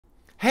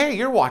Hey,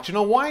 you're watching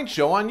a wine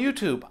show on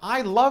YouTube.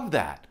 I love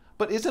that.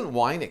 But isn't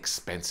wine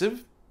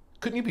expensive?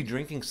 Couldn't you be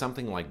drinking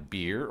something like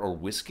beer or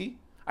whiskey?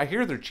 I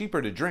hear they're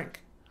cheaper to drink.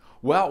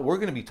 Well, we're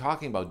going to be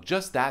talking about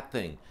just that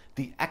thing,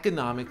 the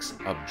economics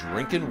of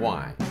drinking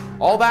wine.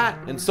 All that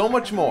and so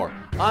much more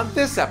on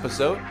this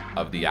episode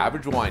of The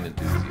Average Wine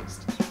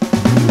Enthusiast.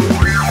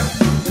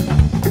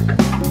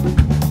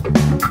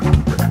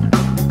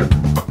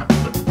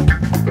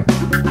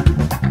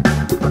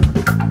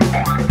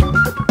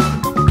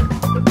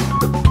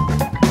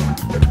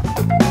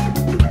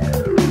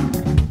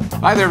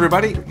 Hi there,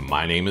 everybody.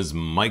 My name is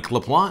Mike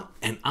LaPlante,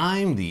 and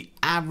I'm the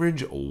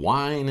Average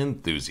Wine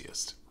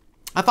Enthusiast.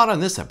 I thought on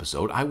this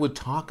episode I would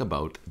talk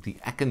about the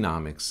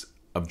economics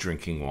of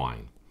drinking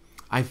wine.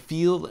 I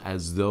feel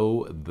as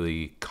though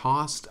the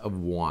cost of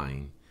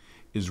wine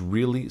is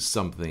really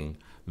something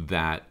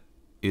that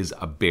is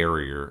a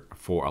barrier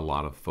for a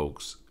lot of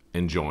folks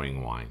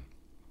enjoying wine.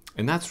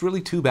 And that's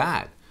really too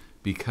bad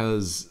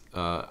because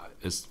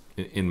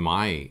in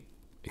my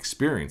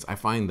experience, I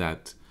find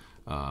that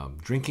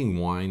drinking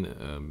wine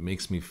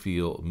makes me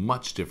feel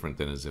much different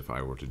than as if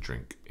I were to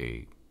drink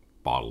a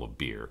bottle of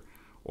beer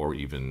or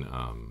even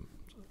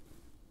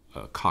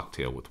a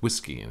cocktail with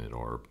whiskey in it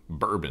or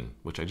bourbon,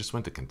 which I just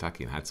went to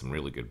Kentucky and had some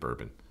really good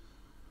bourbon.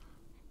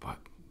 But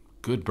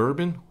good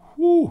bourbon,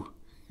 whoo,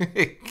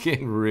 it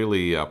can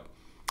really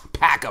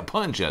pack a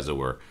punch, as it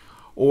were.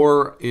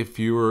 Or if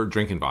you're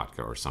drinking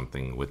vodka or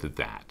something with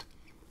that.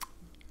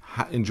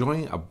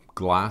 Enjoying a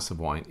glass of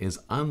wine is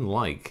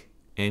unlike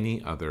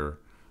any other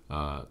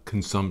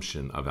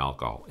consumption of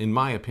alcohol, in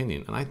my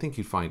opinion, and I think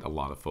you'd find a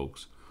lot of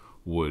folks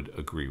would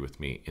agree with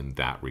me in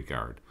that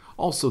regard.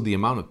 Also, the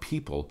amount of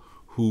people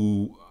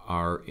who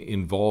are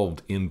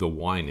involved in the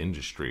wine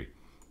industry,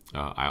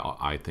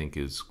 I think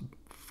is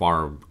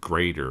far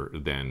greater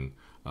than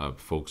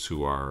folks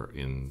who are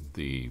in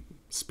the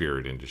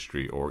spirit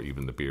industry or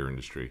even the beer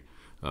industry.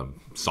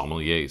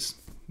 Sommeliers,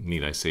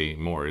 need I say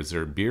more? Is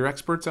there beer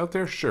experts out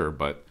there? Sure,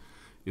 but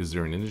is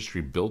there an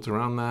industry built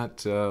around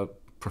that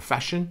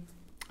profession?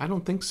 I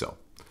don't think so.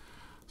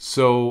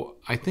 So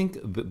I think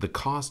the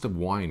cost of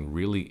wine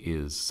really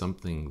is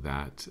something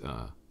that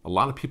a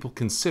lot of people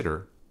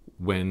consider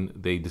when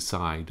they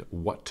decide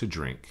what to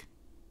drink,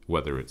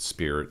 whether it's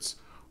spirits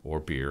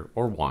or beer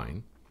or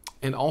wine.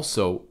 And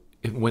also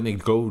when they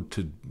go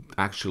to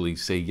actually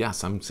say,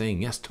 yes, I'm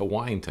saying yes to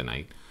wine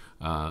tonight,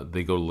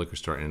 they go to the liquor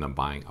store and end up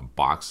buying a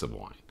box of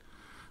wine,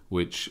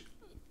 which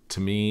to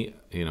me,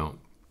 you know,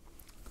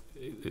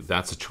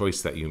 that's a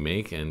choice that you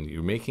make, and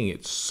you're making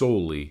it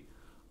solely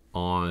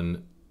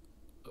on,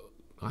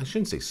 I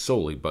shouldn't say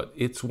solely, but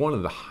it's one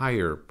of the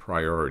higher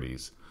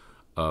priorities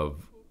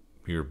of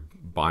your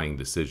buying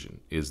decision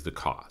is the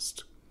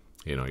cost.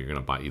 You know, you're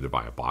going to either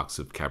buy a box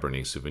of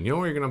Cabernet Sauvignon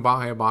or you're going to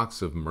buy a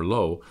box of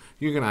Merlot.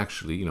 You're going to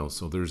actually, you know,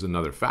 so there's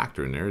another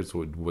factor in there. Is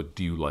what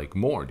do you like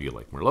more? Do you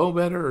like Merlot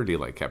better, or do you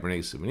like Cabernet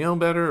Sauvignon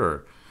better?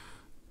 Or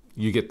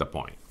you get the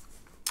point.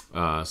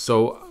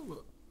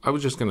 So I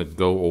was just going to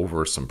go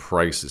over some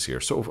prices here.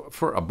 So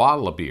for a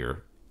bottle of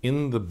beer,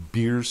 in the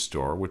beer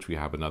store, which we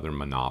have another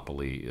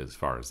monopoly as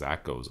far as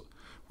that goes,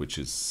 which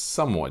is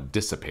somewhat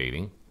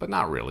dissipating, but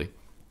not really.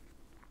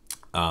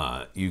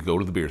 You go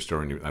to the beer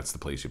store and that's the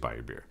place you buy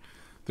your beer.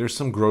 There's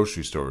some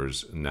grocery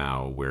stores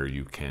now where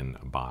you can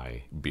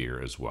buy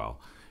beer as well.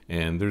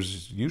 And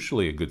there's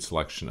usually a good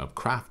selection of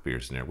craft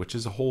beers in there, which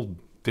is a whole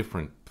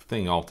different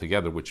thing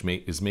altogether, which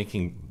is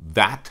making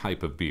that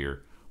type of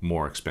beer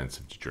more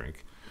expensive to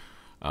drink.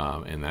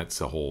 And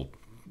that's a whole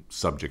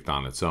subject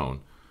on its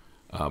own.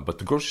 But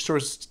the grocery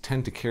stores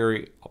tend to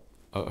carry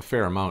a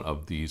fair amount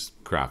of these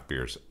craft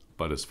beers.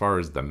 But as far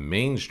as the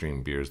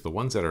mainstream beers, the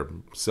ones that are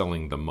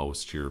selling the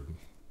most, your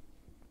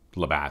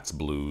Labatt's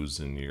Blues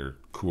and your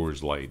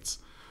Coors Lights,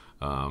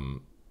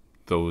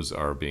 those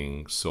are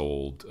being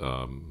sold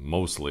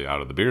mostly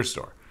out of the beer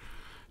store.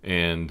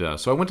 And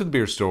so I went to the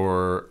beer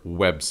store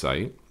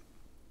website,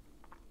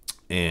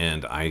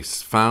 and I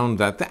found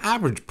that the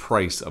average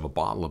price of a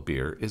bottle of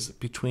beer is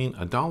between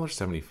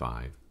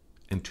 $1.75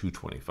 and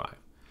 $2.25.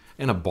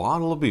 And a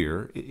bottle of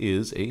beer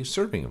is a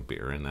serving of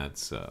beer, and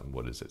that's,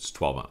 what is it? It's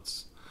 12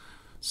 ounce.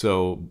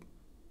 So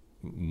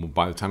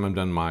by the time I'm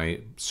done my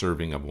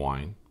serving of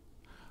wine,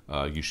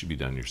 you should be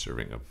done your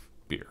serving of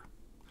beer.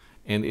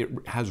 And it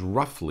has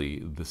roughly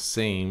the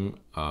same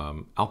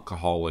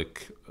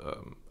alcoholic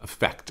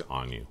effect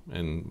on you.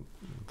 And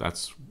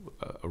that's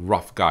a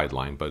rough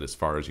guideline, but as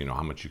far as, you know,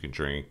 how much you can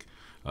drink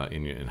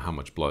and how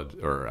much blood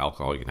or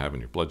alcohol you can have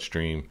in your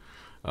bloodstream,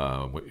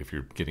 if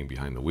you're getting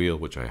behind the wheel,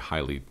 which I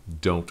highly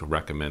don't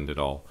recommend at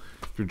all.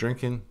 If you're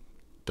drinking,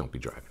 don't be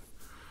driving.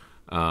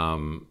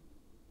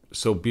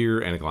 So beer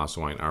and a glass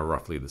of wine are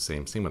roughly the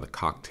same. Same with a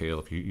cocktail.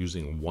 If you're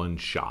using one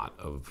shot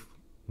of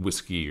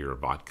whiskey or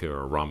vodka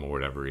or rum or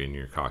whatever in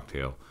your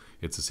cocktail,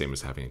 it's the same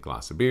as having a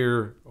glass of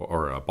beer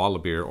or a bottle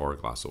of beer or a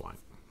glass of wine.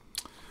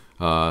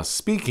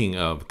 Speaking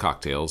of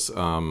cocktails,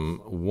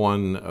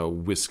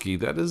 one whiskey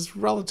that is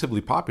relatively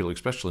popular,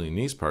 especially in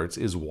these parts,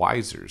 is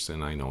Wiser's.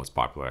 And I know it's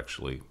popular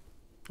actually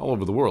all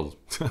over the world.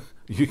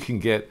 You can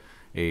get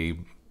a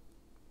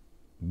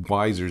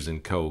Wisers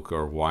and Coke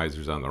or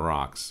Wisers on the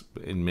rocks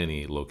in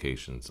many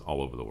locations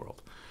all over the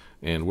world.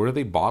 And where do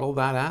they bottle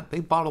that at? They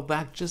bottle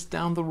that just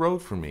down the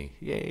road from me.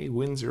 Yay,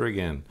 Windsor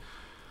again.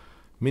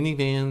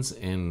 Minivans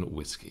and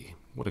whiskey.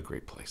 What a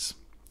great place.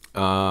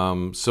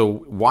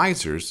 So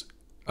Wisers,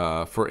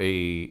 for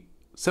a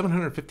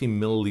 750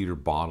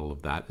 milliliter bottle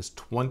of that is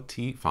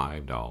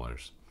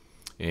 $25.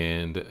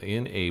 And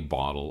in a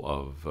bottle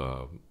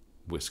of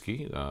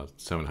whiskey,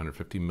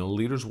 750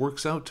 milliliters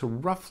works out to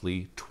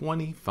roughly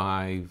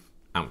 25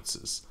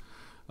 ounces.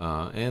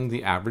 And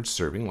the average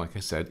serving, like I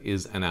said,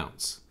 is an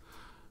ounce.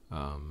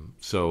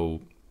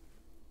 So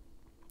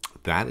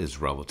that is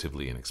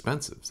relatively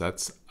inexpensive.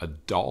 That's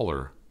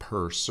 $1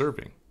 per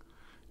serving.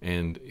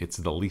 And it's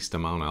the least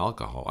amount of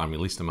alcohol,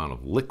 least amount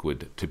of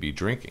liquid to be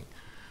drinking.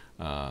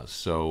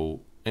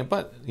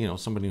 But you know,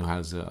 somebody who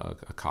has a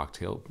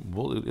cocktail,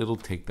 well, it'll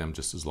take them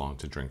just as long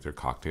to drink their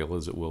cocktail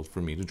as it will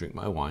for me to drink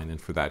my wine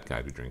and for that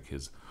guy to drink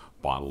his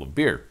bottle of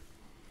beer.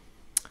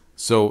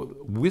 So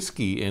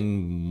whiskey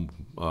and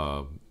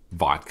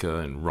vodka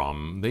and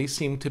rum, they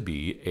seem to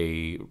be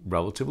a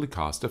relatively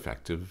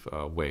cost-effective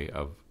way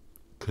of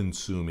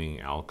consuming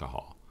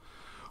alcohol.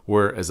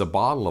 Whereas a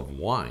bottle of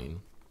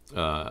wine,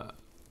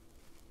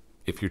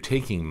 if you're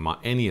taking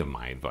any of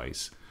my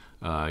advice,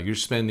 you're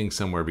spending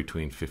somewhere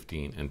between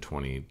 $15 and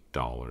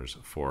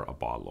 $20 for a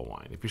bottle of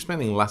wine. If you're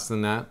spending less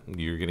than that,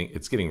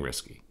 it's getting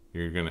risky.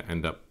 You're going to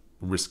end up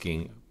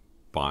risking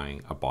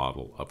buying a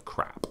bottle of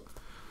crap.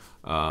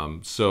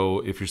 So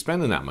if you're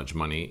spending that much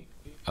money,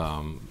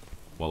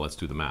 well, let's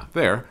do the math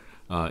there.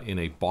 In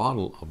a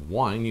bottle of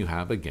wine, you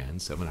have, again,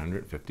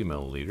 750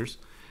 milliliters,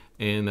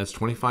 and that's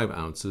 25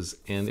 ounces.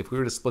 And if we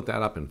were to split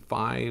that up in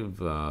 5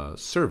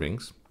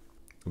 servings,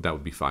 that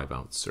would be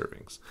 5-ounce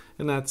servings.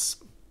 And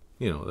that's,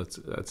 you know,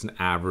 that's an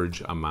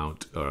average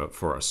amount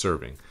for a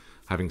serving.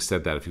 Having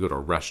said that, if you go to a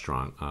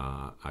restaurant,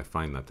 I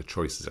find that the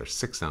choices are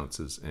 6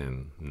 ounces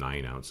and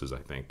 9 ounces, I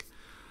think.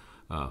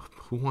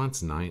 Who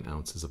wants 9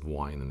 ounces of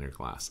wine in their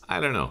glass? I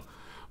don't know.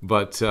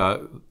 But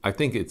I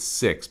think it's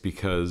 6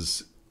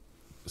 because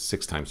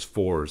 6 times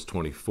 4 is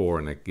 24,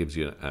 and that gives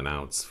you an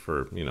ounce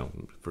for, you know,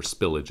 for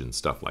spillage and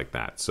stuff like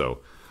that.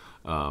 So,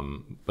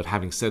 but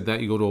having said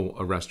that, you go to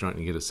a restaurant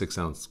and you get a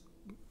 6-ounce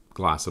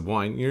glass of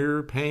wine,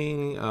 you're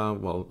paying,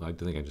 well, I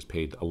think I just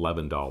paid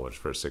 $11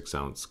 for a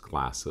 6-ounce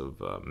glass of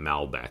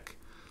Malbec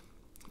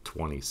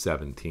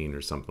 2017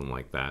 or something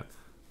like that.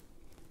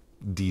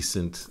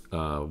 Decent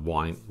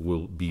wine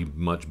will be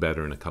much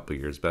better in a couple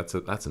of years, but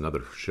that's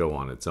another show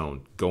on its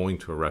own. Going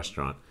to a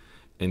restaurant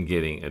and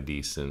getting a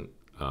decent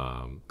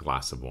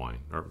glass of wine,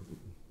 or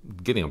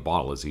getting a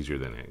bottle is easier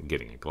than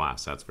getting a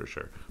glass, that's for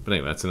sure. But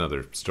anyway, that's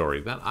another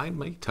story that I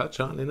may touch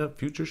on in a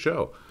future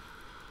show.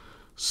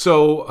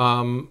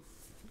 So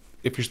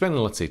if you're spending,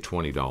 let's say,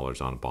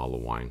 $20 on a bottle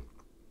of wine,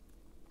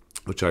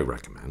 which I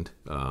recommend,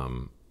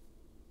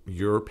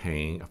 you're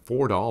paying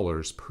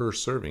 $4 per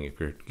serving if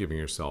you're giving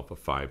yourself a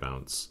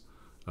 5-ounce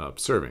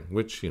serving,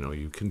 which, you know,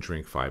 you can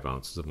drink 5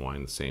 ounces of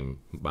wine the same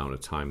amount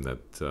of time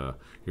that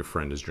your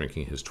friend is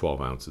drinking his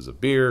 12 ounces of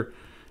beer,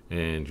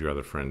 and your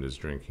other friend is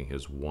drinking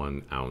his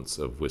 1 ounce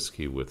of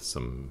whiskey with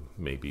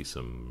maybe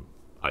some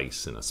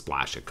ice and a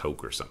splash of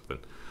Coke or something.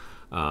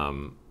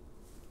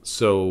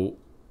 So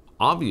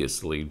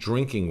obviously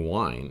drinking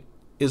wine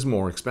is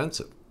more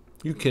expensive.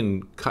 You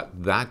can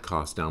cut that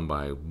cost down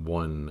by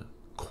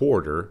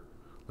 1/4.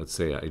 Let's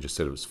say I just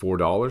said it was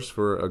 $4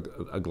 for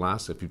a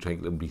glass. If you take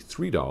it, would be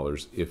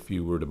 $3 if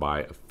you were to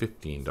buy a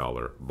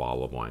 $15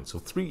 bottle of wine. So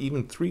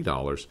even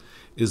 $3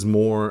 is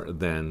more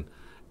than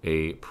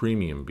a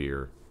premium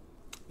beer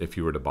if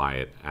you were to buy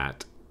it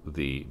at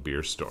the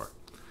beer store.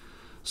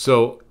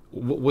 So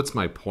what's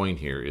my point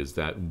here is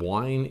that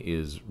wine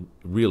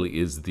really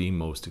is the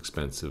most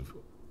expensive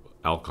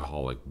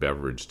alcoholic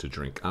beverage to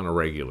drink on a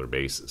regular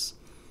basis.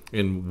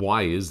 And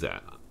why is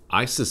that?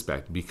 I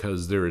suspect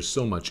because there is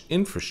so much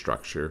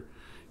infrastructure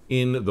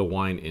in the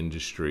wine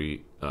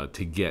industry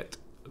to get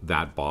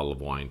that bottle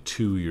of wine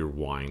to your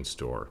wine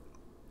store.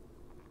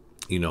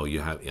 You know,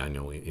 I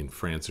know in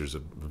France there's a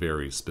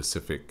very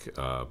specific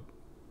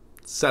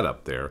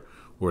setup there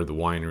where the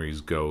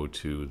wineries go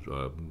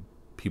to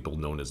people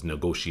known as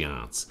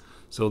negociants.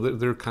 So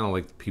they're kind of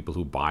like people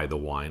who buy the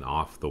wine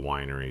off the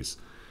wineries,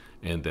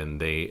 and then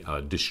they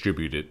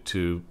distribute it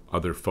to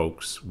other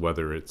folks,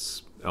 whether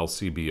it's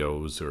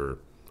LCBOs or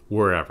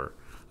wherever.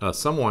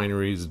 Some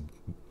wineries,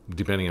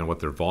 depending on what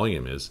their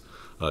volume is,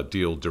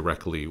 deal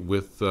directly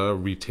with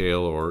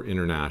retail or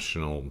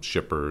international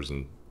shippers,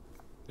 and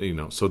you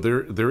know, so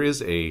there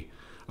is a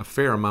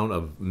fair amount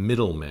of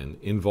middlemen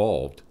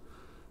involved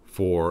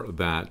for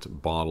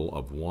that bottle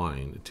of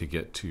wine to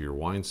get to your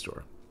wine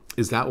store.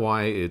 Is that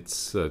why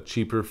it's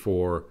cheaper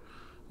for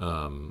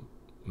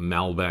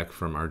Malbec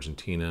from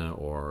Argentina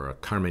or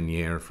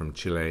Carmenere from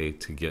Chile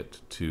to get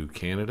to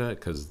Canada?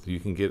 Because you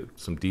can get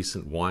some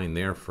decent wine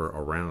there for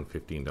around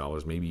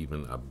 $15, maybe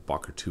even a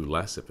buck or two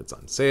less if it's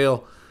on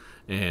sale.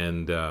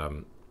 And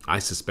I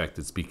suspect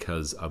it's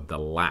because of the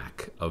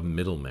lack of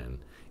middlemen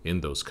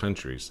in those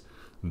countries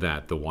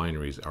that the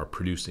wineries are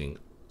producing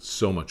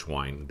so much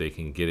wine. They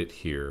can get it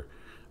here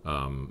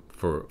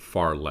for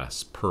far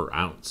less per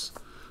ounce.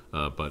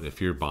 But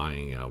if you're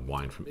buying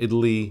wine from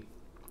Italy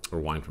or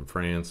wine from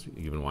France,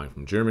 even wine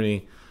from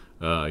Germany,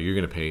 you're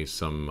going to pay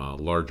some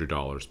larger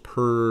dollars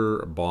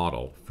per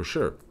bottle for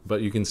sure.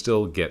 But you can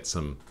still get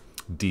some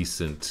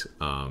decent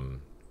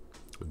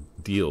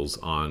deals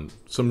on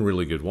some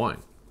really good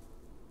wine.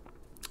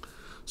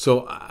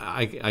 So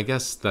I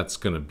guess that's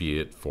going to be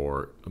it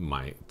for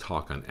my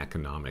talk on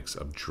economics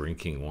of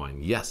drinking wine.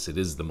 Yes, it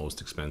is the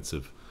most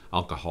expensive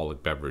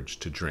alcoholic beverage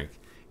to drink.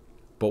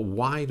 But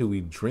why do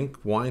we drink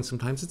wine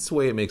sometimes? It's the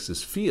way it makes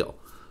us feel.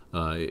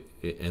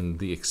 And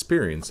the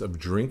experience of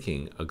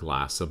drinking a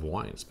glass of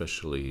wine,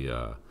 especially,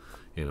 a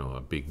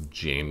big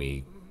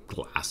jammy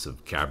glass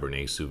of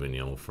Cabernet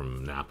Sauvignon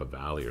from Napa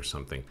Valley or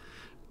something.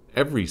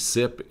 Every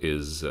sip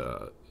is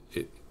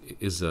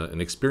an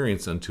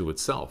experience unto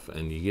itself,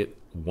 and you get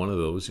one of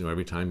those,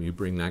 every time you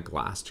bring that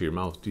glass to your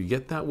mouth. Do you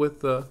get that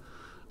with a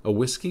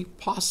whiskey?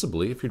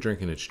 Possibly, if you're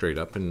drinking it straight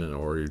up,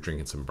 or you're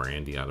drinking some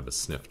brandy out of a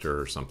snifter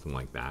or something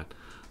like that.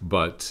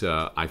 But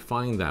I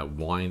find that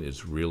wine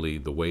is really,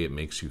 the way it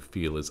makes you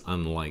feel is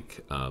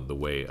unlike the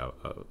way a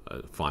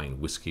fine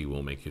whiskey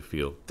will make you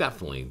feel.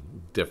 Definitely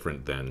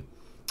different than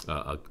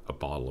a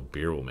bottle of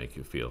beer will make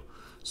you feel.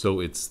 So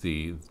it's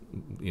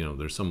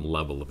there's some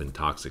level of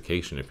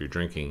intoxication. If you're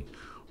drinking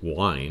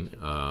wine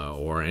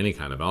or any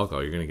kind of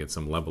alcohol, you're going to get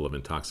some level of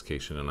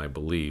intoxication. And I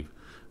believe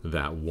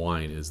that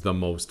wine is the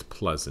most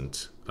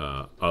pleasant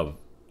of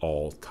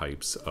all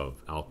types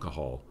of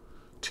alcohol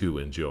to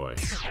enjoy.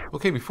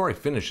 Okay, before I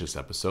finish this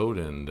episode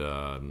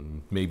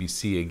and maybe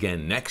see you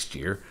again next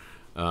year,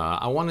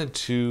 I wanted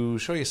to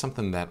show you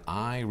something that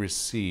I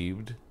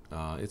received.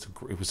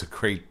 It was a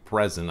great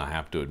present, I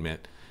have to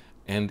admit,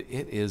 and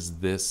it is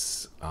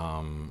this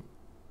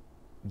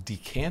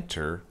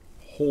decanter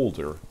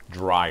holder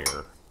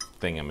dryer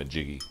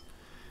thingamajiggy.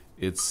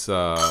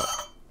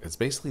 It's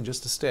basically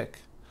just a stick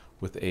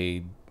with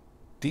a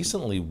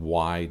decently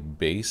wide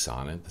base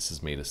on it. This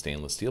is made of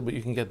stainless steel, but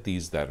you can get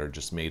these that are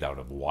just made out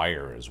of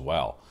wire as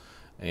well.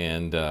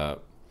 And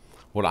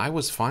what I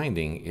was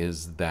finding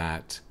is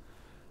that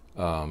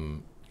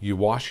you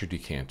wash your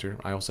decanter.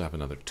 I also have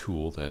another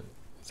tool that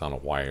it's on a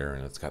wire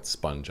and it's got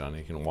sponge on it.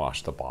 You can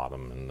wash the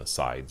bottom and the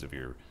sides of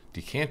your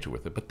decanter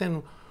with it. But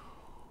then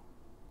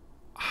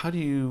how do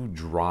you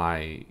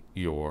drip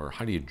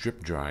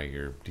dry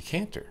your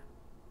decanter?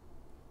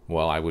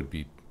 Well, I would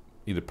be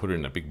either put it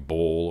in a big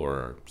bowl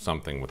or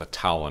something with a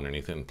towel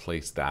underneath it and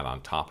place that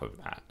on top of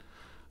that.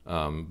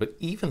 But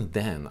even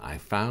then, I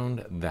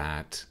found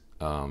that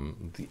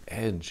the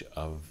edge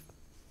of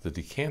the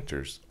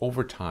decanters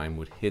over time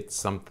would hit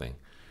something,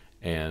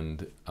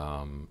 and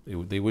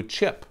they would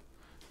chip.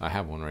 I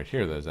have one right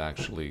here that is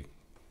actually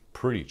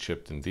pretty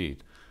chipped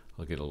indeed.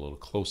 I'll get a little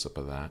close-up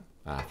of that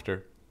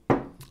after.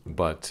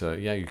 But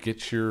yeah, you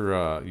get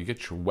your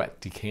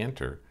wet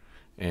decanter,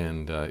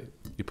 and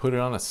you put it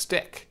on a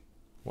stick,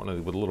 with a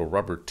little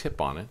rubber tip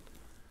on it,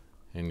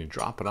 and you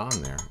drop it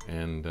on there,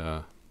 and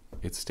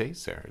it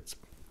stays there. It's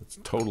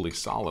totally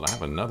solid. I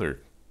have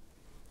another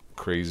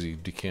crazy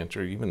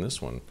decanter. Even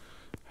this one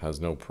has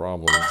no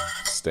problem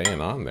staying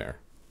on there.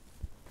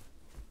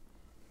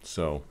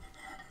 So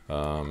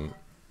if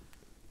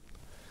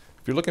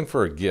you're looking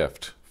for a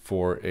gift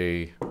for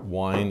a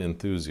wine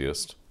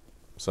enthusiast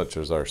such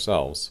as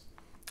ourselves,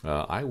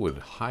 I would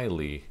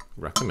highly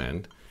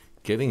recommend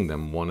getting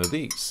them one of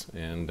these.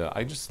 And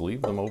I just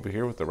leave them over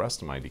here with the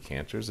rest of my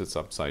decanters. It's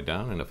upside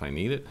down, and if I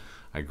need it,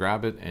 I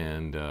grab it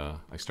and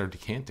I start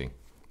decanting.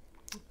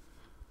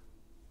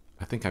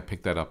 I think I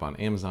picked that up on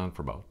Amazon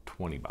for about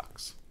 20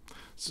 bucks.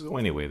 So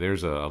anyway,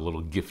 there's a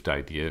little gift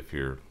idea if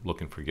you're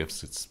looking for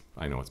gifts.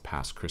 I know it's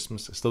past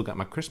Christmas. I still got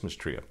my Christmas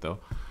tree up though.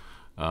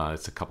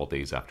 It's a couple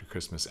days after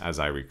Christmas as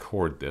I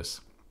record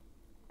this.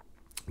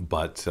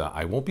 But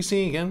I won't be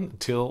seeing you again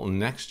until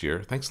next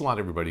year. Thanks a lot,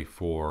 everybody,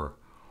 for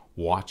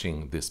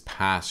watching this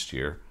past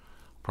year.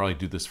 I'll probably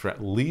do this for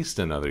at least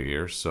another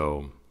year,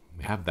 so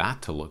we have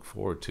that to look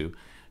forward to.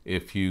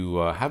 If you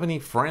have any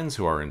friends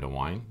who are into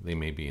wine, they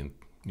may be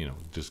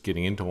just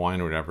getting into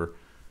wine or whatever,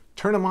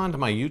 turn them on to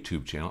my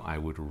YouTube channel. I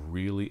would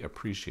really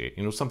appreciate.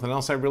 Something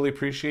else I really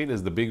appreciate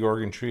is the Big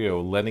Organ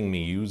Trio letting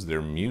me use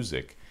their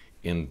music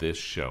in this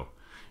show.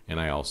 And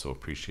I also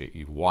appreciate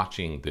you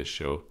watching this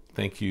show.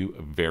 Thank you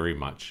very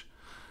much.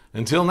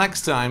 Until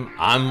next time,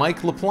 I'm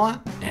Mike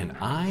LaPlante, and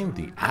I'm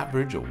the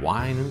average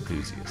wine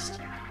enthusiast.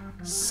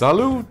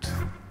 Salute!